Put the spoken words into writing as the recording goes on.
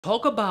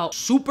Talk about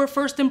super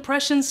first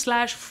impression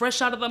slash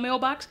fresh out of the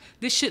mailbox.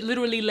 This shit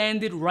literally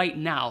landed right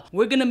now.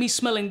 We're gonna be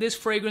smelling this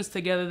fragrance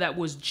together that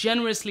was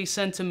generously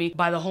sent to me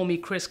by the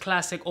homie Chris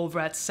Classic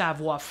over at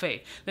Savoir Faire.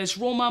 Let's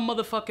roll my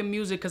motherfucking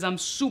music because I'm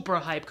super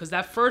hyped because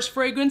that first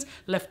fragrance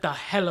left a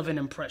hell of an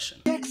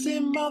impression.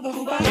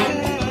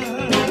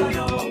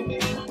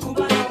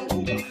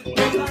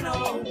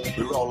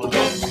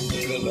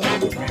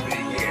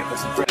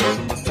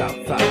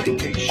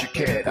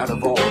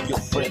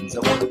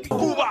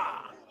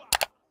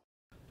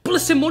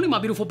 Listen, morning, my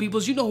beautiful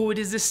peoples. You know who it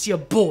is. This is your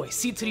boy,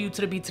 C to the U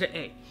to the B to the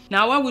A.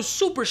 Now, I was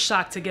super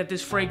shocked to get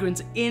this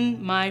fragrance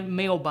in my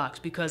mailbox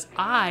because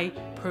I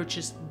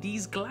purchased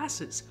these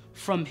glasses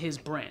from his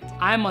brand.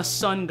 I'm a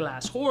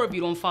sunglass whore. If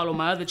you don't follow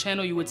my other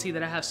channel, you would see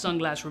that I have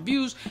sunglass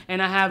reviews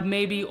and I have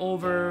maybe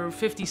over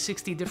 50,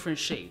 60 different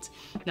shades.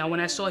 Now, when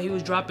I saw he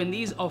was dropping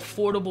these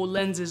affordable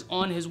lenses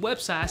on his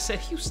website, I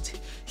said,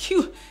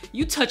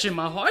 you touching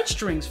my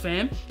heartstrings,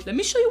 fam. Let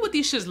me show you what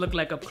these shits look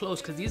like up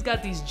close because these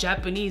got these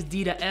Japanese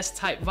D to S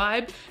type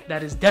vibe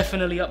that is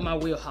definitely up my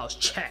wheelhouse.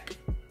 Check.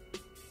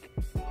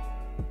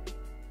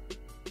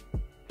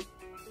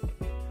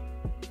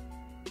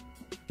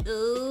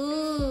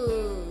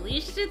 Ooh,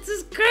 these shits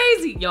is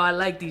crazy. Yo, I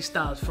like these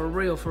styles, for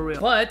real, for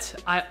real.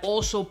 But I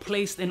also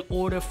placed an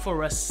order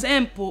for a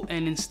sample,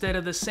 and instead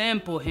of the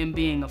sample, him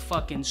being a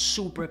fucking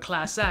super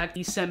class act,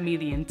 he sent me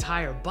the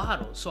entire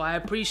bottle. So I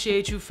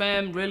appreciate you,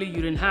 fam. Really,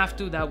 you didn't have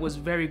to. That was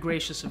very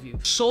gracious of you.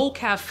 Soul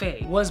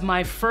Cafe was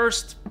my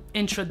first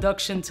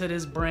introduction to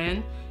this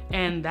brand,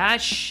 and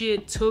that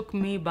shit took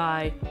me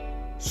by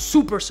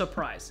super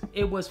surprised.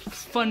 It was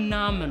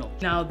phenomenal.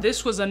 Now,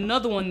 this was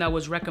another one that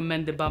was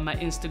recommended by my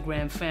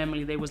Instagram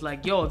family. They was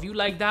like, yo, if you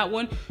like that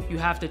one, you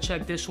have to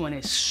check this one.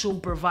 It's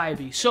super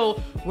vibey.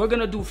 So we're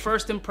gonna do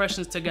first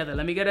impressions together.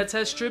 Let me get a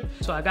test strip.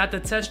 So I got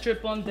the test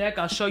strip on deck.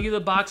 I'll show you the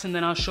box and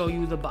then I'll show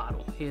you the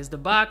bottle. Here's the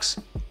box.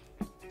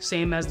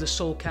 Same as the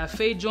Soul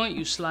Cafe joint.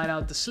 You slide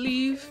out the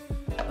sleeve.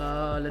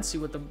 Let's see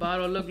what the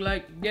bottle look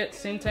like. Yeah,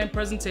 same type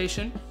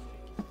presentation.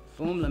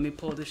 Boom, let me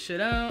pull this shit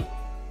out.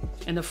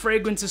 And the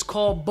fragrance is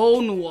called Beau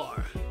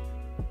Noir.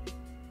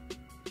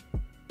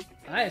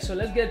 Alright, so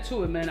let's get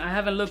to it, man. I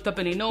haven't looked up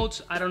any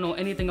notes. I don't know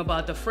anything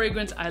about the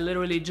fragrance. I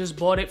literally just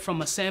bought it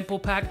from a sample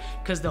pack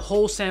because the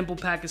whole sample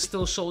pack is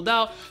still sold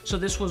out. So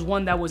this was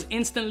one that was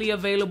instantly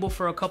available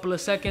for a couple of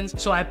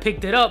seconds. So I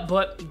picked it up,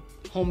 but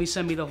homie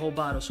sent me the whole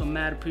bottle, so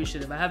mad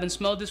appreciative. I haven't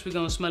smelled this. We're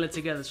gonna smell it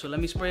together. So let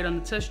me spray it on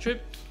the test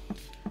strip.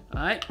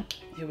 Alright,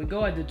 here we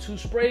go. I did 2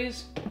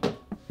 sprays.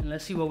 And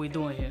let's see what we're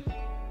doing here.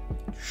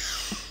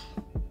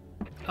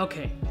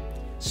 Okay,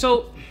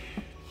 so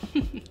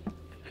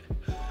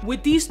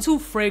with these 2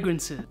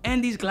 fragrances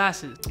and these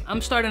glasses,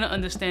 I'm starting to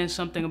understand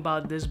something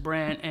about this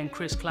brand and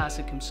Chris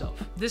Classic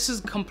himself. This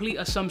is complete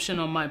assumption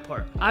on my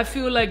part. I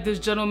feel like this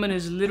gentleman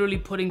is literally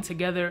putting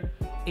together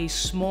a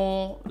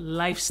small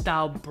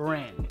lifestyle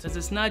brand. Because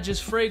it's not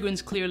just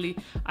fragrance, clearly.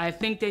 I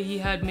think that he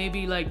had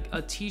maybe like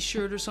a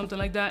t-shirt or something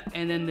like that,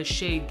 and then the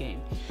shade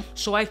game.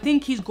 So I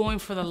think he's going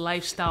for the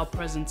lifestyle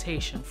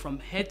presentation from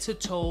head to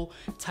toe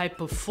type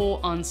of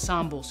full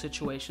ensemble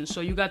situation.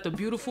 So you got the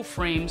beautiful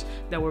frames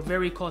that were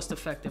very cost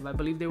effective. I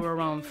believe they were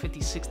around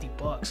 50, 60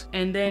 bucks.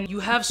 And then you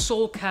have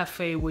Soul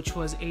Cafe, which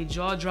was a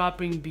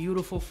jaw-dropping,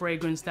 beautiful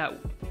fragrance that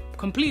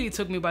completely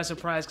took me by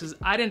surprise because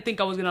I didn't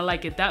think I was gonna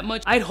like it that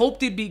much. I'd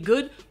hoped it'd be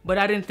good, but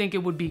I didn't think it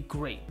would be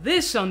great.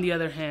 This, on the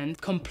other hand,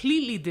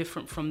 completely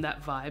different from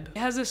that vibe. It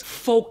has this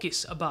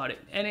focus about it.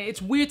 And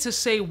it's weird to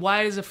say,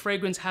 why does a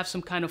fragrance have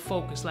some kind of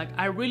focus? Like,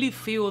 I really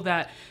feel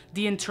that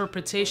the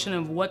interpretation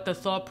of what the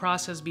thought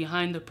process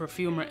behind the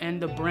perfumer and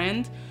the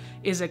brand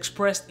is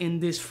expressed in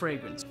this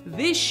fragrance.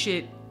 This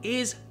shit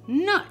is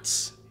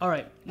nuts. All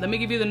right, let me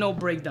give you the note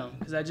breakdown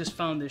because I just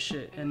found this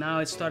shit and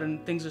now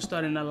things are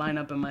starting to line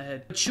up in my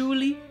head.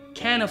 Patchouli,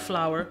 canna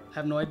flower,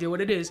 have no idea what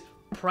it is,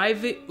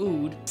 private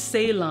oud,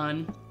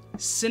 Ceylon,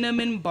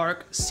 cinnamon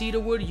bark,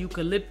 cedarwood,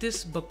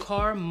 eucalyptus,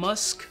 Bakar,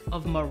 musk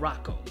of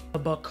Morocco. The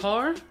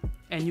Bakar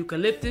and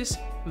eucalyptus,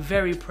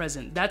 very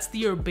present. That's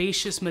the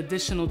herbaceous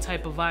medicinal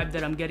type of vibe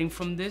that I'm getting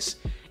from this,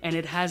 and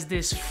it has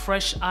this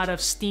fresh out of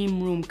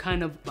steam room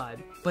kind of vibe.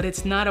 But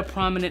it's not a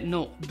prominent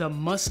note. The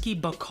musky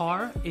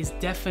Bakar is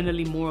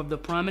definitely more of the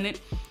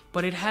prominent,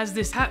 but it has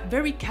this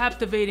very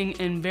captivating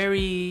and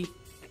very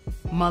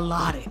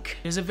melodic.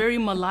 There's a very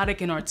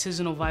melodic and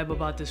artisanal vibe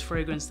about this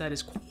fragrance that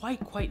is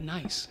quite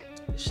nice.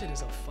 This shit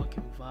is a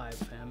fucking vibe,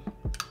 fam.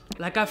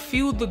 Like, I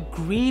feel the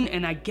green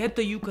and I get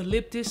the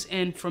eucalyptus,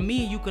 and for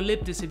me,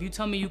 eucalyptus, if you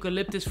tell me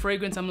eucalyptus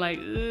fragrance, I'm like,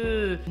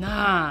 ugh,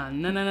 nah.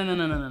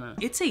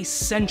 It's a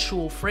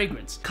sensual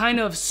fragrance, kind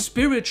of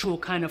spiritual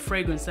kind of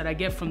fragrance that I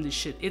get from this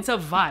shit. It's a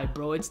vibe,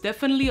 bro. It's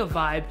definitely a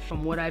vibe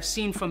from what I've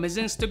seen from his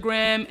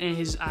Instagram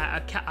and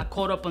I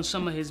caught up on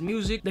some of his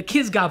music. The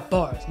kid's got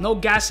bars. No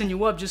gassing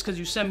you up just because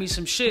you send me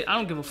some shit. I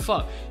don't give a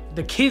fuck.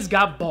 The kid's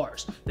got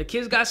bars. The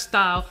kid's got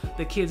style.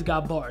 The kid's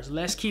got bars.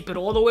 Let's keep it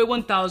all the way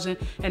 1000.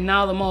 And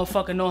now the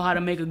motherfucker know how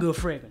to make a good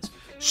fragrance.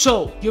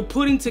 So you're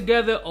putting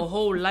together a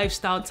whole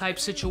lifestyle type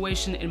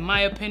situation, in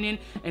my opinion,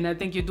 and I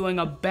think you're doing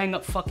a bang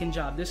up fucking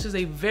job. This is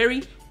a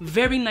very,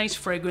 very nice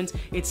fragrance.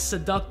 It's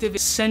seductive,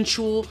 it's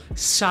sensual,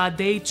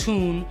 Sade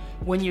tune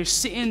when you're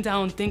sitting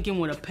down thinking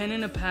with a pen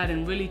and a pad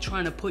and really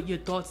trying to put your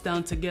thoughts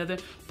down together,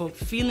 but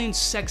feeling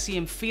sexy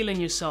and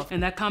feeling yourself.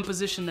 And that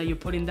composition that you're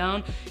putting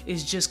down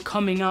is just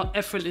coming out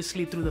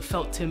effortlessly through the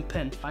felt tip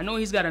pen. I know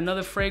he's got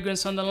another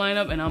fragrance on the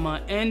lineup, and I'm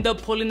gonna end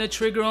up pulling the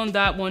trigger on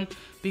that one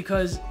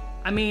because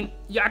I mean,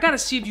 yeah, I gotta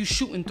see if you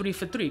shooting 3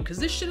 for 3, because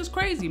this shit is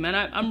crazy, man.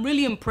 I'm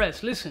really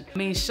impressed. Listen, I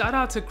mean, shout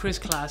out to Chris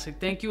Classic.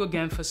 Thank you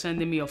again for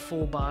sending me a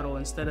full bottle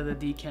instead of the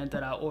decant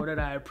that I ordered.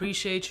 I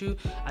appreciate you.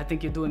 I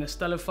think you're doing a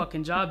stellar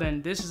fucking job,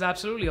 and this is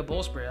absolutely a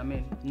ball spray. I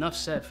mean, enough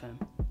said, fam.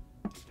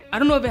 I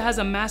don't know if it has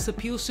a mass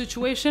appeal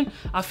situation.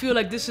 I feel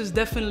like this is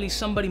definitely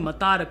somebody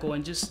methodical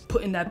and just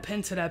putting that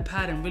pen to that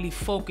pad and really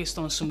focused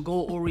on some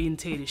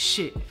goal-orientated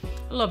shit.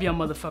 I love y'all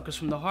motherfuckers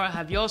from the heart.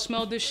 Have y'all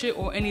smelled this shit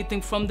or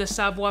anything from the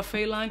Savoir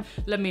Faire line?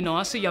 Let me know.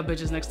 I'll see y'all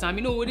bitches next time.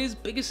 You know what it is?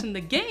 Biggest in the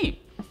game.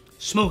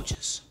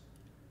 Smooches.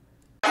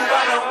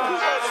 Cubaknow,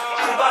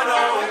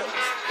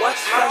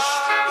 what's fresh?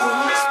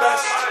 Who's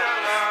best?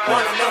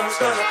 Wanna know who's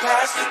gonna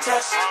pass the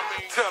test?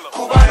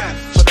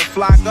 Cubaknow.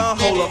 Fly gun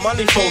holder,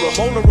 money folder,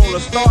 Motorola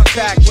start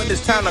tag when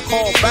it's time to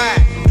call back.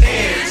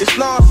 It's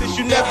nonsense,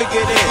 you never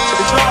get in.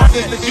 It's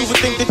nonsense that you would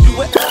think that you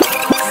would.